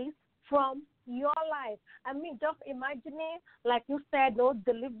beneficiaries from your life. I mean, just imagining, like you said,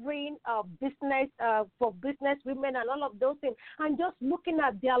 delivering business for business women and all of those things, and just looking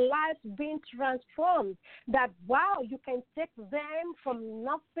at their lives being transformed, that, wow, you can take them from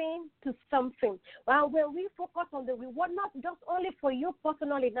nothing to something. When we focus on the reward, not just only for you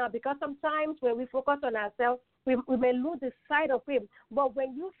personally now, because sometimes when we focus on ourselves, we may lose the sight of him, but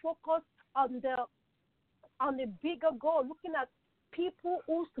when you focus on on a bigger goal, looking at people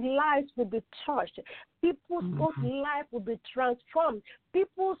whose lives will be touched, people whose life will be transformed,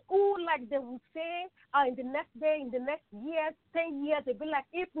 people who, like they will say in the next day, in the next year, 10 years, they'll be like,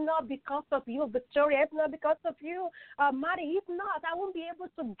 if not because of you, Victoria, if not because of you, Mari, if not, I won't be able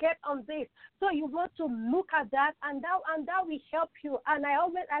to get on this. So you want to look at that, and that will help you. And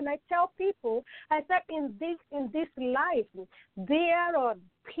I tell people, I said, in this life, there are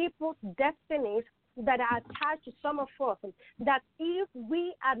people's destinies that are attached to some of us, that if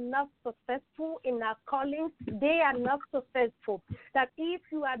we are not successful in our callings, they are not successful. That if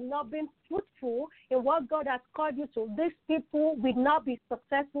you are not being fruitful in what God has called you to, these people will not be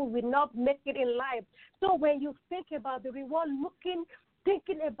successful, will not make it in life. So when you think about the reward,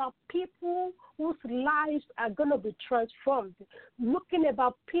 thinking about people whose lives are going to be transformed, looking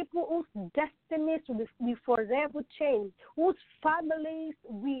about people whose destinies will be forever changed, whose families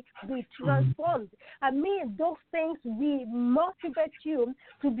will be transformed. I mean, those things will motivate you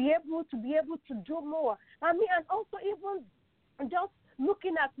to be able to do more. I mean, and also even just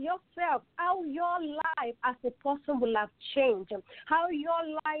looking at yourself, how your life as a person will have changed, how your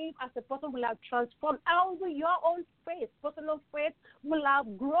life as a person will have transformed, how your own faith, personal faith, will have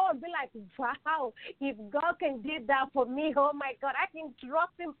grown. Be like, wow, if God can do that for me, oh my God, I can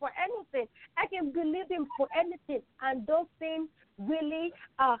trust Him for anything. I can believe Him for anything. And those things really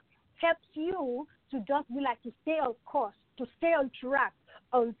helps you to just be like, to stay on course, to stay on track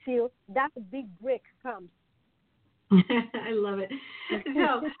until that big break comes. I love it.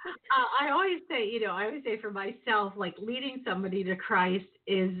 So I always say for myself, like, leading somebody to Christ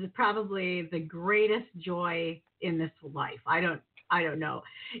is probably the greatest joy in this life. I don't know.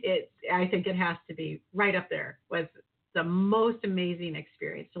 I think it has to be right up there with the most amazing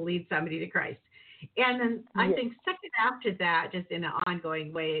experience to lead somebody to Christ. And then I think second after that, just in an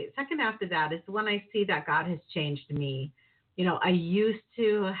ongoing way, second after that is when I see that God has changed me. You know, I used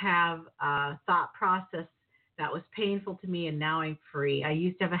to have a thought process that was painful to me, and now I'm free. I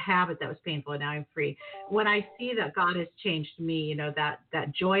used to have a habit that was painful, and now I'm free. When I see that God has changed me, you know, that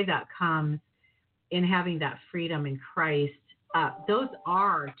joy that comes in having that freedom in Christ, those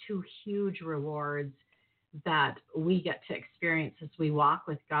are two huge rewards that we get to experience as we walk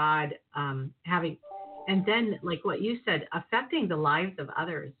with God, and then, like what you said, affecting the lives of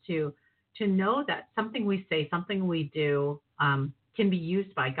others, to know that something we say, something we do, can be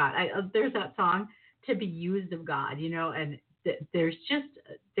used by God. There's that song, To Be Used of God, you know, and there's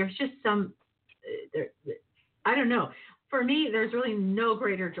just some, I don't know. For me, there's really no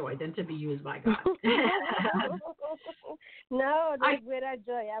greater joy than to be used by God. No greater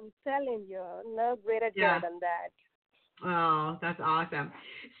joy. I'm telling you, no greater joy than that. Oh, that's awesome.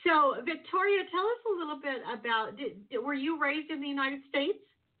 So, Victoria, tell us a little bit about, were you raised in the United States?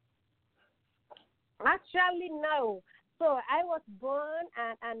 Actually, no. So I was born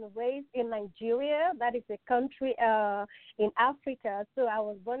and raised in Nigeria. That is a country in Africa. So I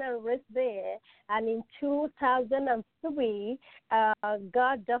was born and raised there. And in 2003,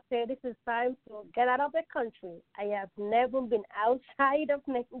 God just said, this is time to get out of the country. I have never been outside of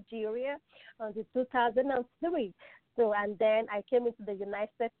Nigeria until 2003. So, and then I came into the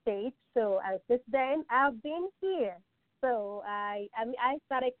United States. So since then, I've been here. So I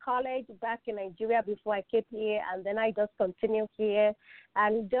started college back in Nigeria before I came here, and then I just continued here.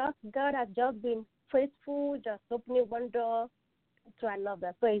 And God has just been faithful, just opening one door to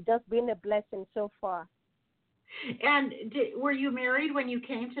another. So it's just been a blessing so far. And were you married when you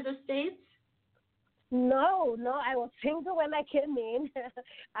came to the States? No, I was single when I came in.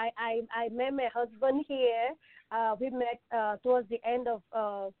 I met my husband here. We met towards the end of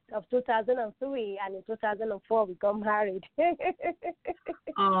 2003, and in 2004 we got married.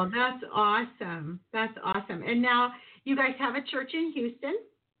 Oh, that's awesome. That's awesome. And now you guys have a church in Houston?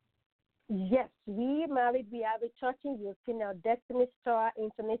 Yes, we married. We have a church in Houston, our Destiny Star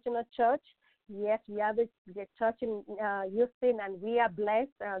International Church. Yes, we have a church in Houston, and we are blessed.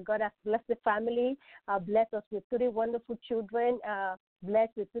 God has blessed the family, blessed us with 3 wonderful children,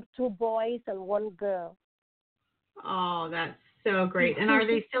 blessed with 2 boys and 1 girl. Oh, that's so great. And are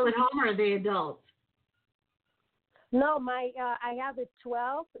they still at home, or are they adults? No, I have a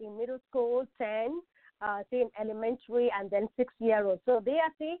 12 in middle school, 10 in elementary, and then 6-year-old. So they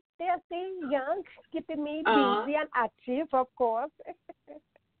are still young, keeping me busy and active, of course.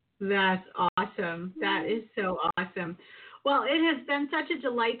 That's awesome. That is so awesome. Well, it has been such a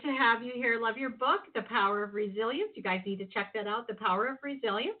delight to have you here. Love your book, The Power of Resilience. You guys need to check that out, The Power of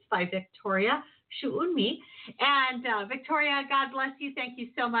Resilience by Victoria Showunmi. And Victoria, God bless you. Thank you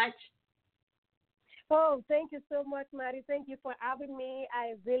so much. Oh, thank you so much, Mary. Thank you for having me.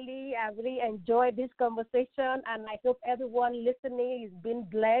 I really enjoyed this conversation, and I hope everyone listening is being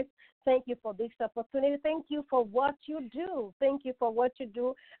blessed. Thank you for this opportunity. Thank you for what you do. Thank you for what you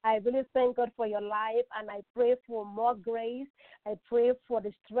do. I really thank God for your life, and I pray for more grace. I pray for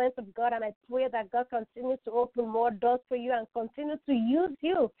the strength of God, and I pray that God continues to open more doors for you and continue to use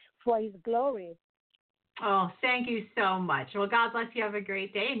you for His glory. Oh, thank you so much. Well, God bless you. Have a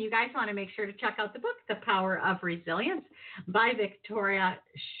great day. And you guys want to make sure to check out the book, The Power of Resilience by Victoria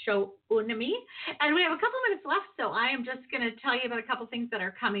Showunmi. And we have a couple minutes left, so I am just going to tell you about a couple things that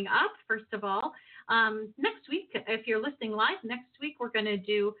are coming up. First of all, next week, if you're listening live, next week we're going to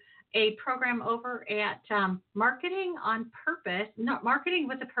do a program over at Marketing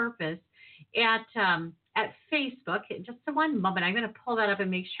with a Purpose at Facebook. Just a one moment. I'm going to pull that up and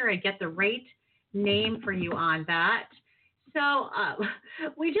make sure I get the right name for you on that. So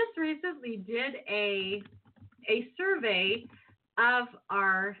we just recently did a survey of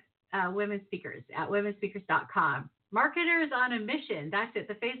our women speakers at womenspeakers.com. Marketers on a Mission. That's it.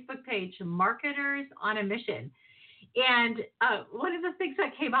 The Facebook page, Marketers on a Mission. And one of the things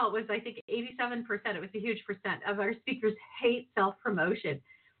that came out was, I think, 87%. It was a huge percent of our speakers hate self-promotion.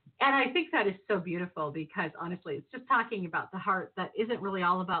 And I think that is so beautiful because, honestly, it's just talking about the heart that isn't really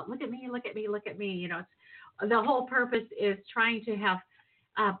all about, look at me, look at me, look at me. You know, it's, the whole purpose is trying to have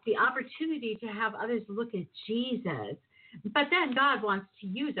the opportunity to have others look at Jesus. But then God wants to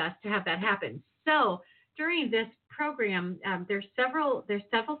use us to have that happen. So during this program, there's several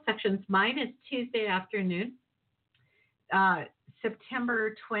sections. Mine is Tuesday afternoon,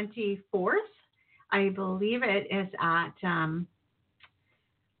 September 24th. I believe it is at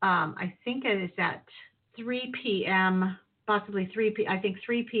I think it is at 3 p.m., possibly 3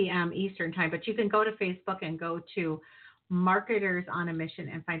 p.m. Eastern time. But you can go to Facebook and go to Marketers on a Mission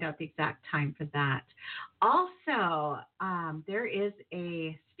and find out the exact time for that. Also, there is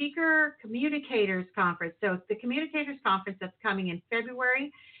a Speaker Communicators Conference. So the Communicators Conference that's coming in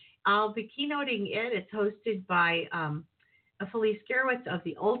February, I'll be keynoting it. It's hosted by Felice Gerowitz of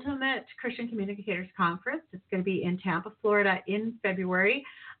the Ultimate Christian Communicators Conference. It's going to be in Tampa, Florida in February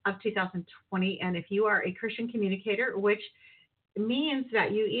of 2020. And if you are a Christian communicator, which means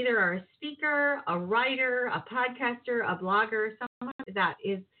that you either are a speaker, a writer, a podcaster, a blogger, someone that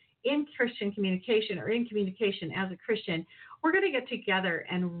is in Christian communication or in communication as a Christian, we're going to get together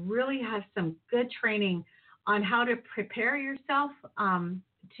and really have some good training on how to prepare yourself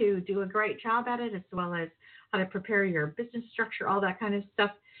to do a great job at it, as well as how to prepare your business structure, all that kind of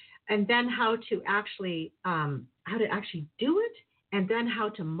stuff, and then how to actually do it, and then how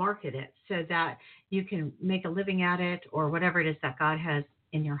to market it so that you can make a living at it or whatever it is that God has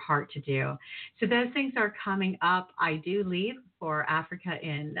in your heart to do. So those things are coming up. I do leave for Africa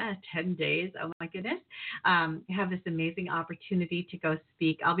in 10 days. Oh my goodness. I have this amazing opportunity to go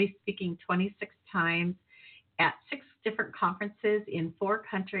speak. I'll be speaking 26 times at 6 different conferences in 4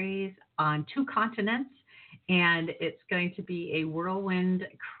 countries on 2 continents. And it's going to be a whirlwind,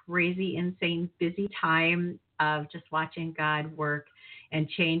 crazy, insane, busy time of just watching God work and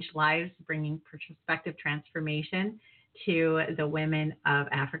change lives, bringing perspective transformation to the women of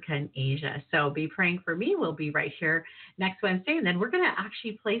Africa and Asia. So be praying for me. We'll be right here next Wednesday. And then we're going to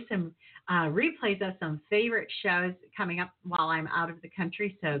actually play some replays of some favorite shows coming up while I'm out of the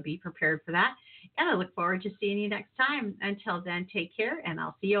country. So be prepared for that. And I look forward to seeing you next time. Until then, take care, and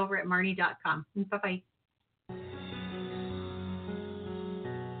I'll see you over at marnie.com. Bye-bye.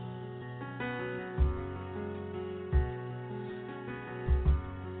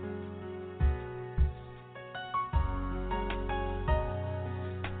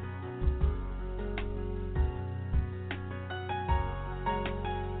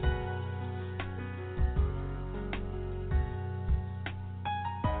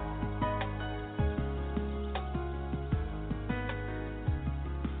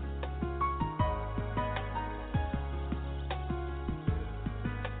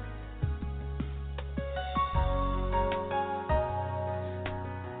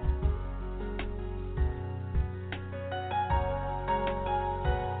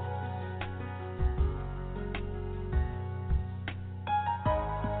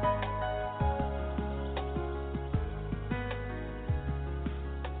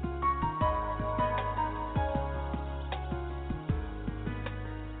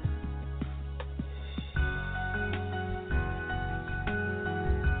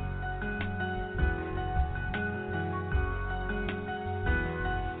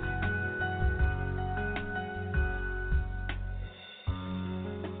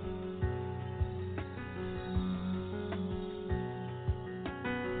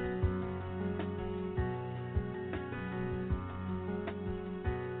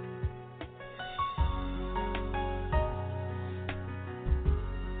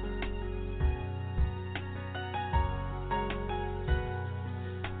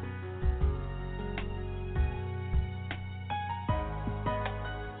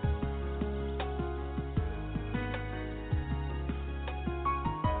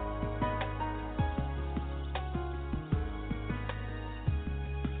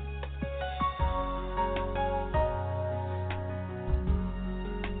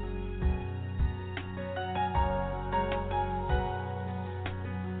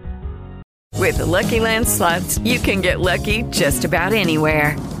 With the Lucky Land Slots, you can get lucky just about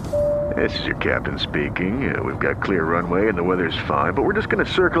anywhere. This is your captain speaking. We've got clear runway and the weather's fine, but we're just going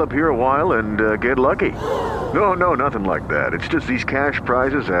to circle up here a while and get lucky. No, nothing like that. It's just these cash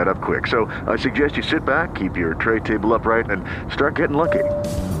prizes add up quick. So I suggest you sit back, keep your tray table upright, and start getting lucky.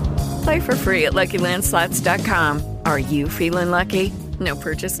 Play for free at LuckyLandSlots.com. Are you feeling lucky? No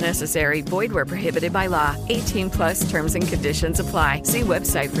purchase necessary. Void where prohibited by law. 18+ terms and conditions apply. See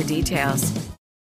website for details.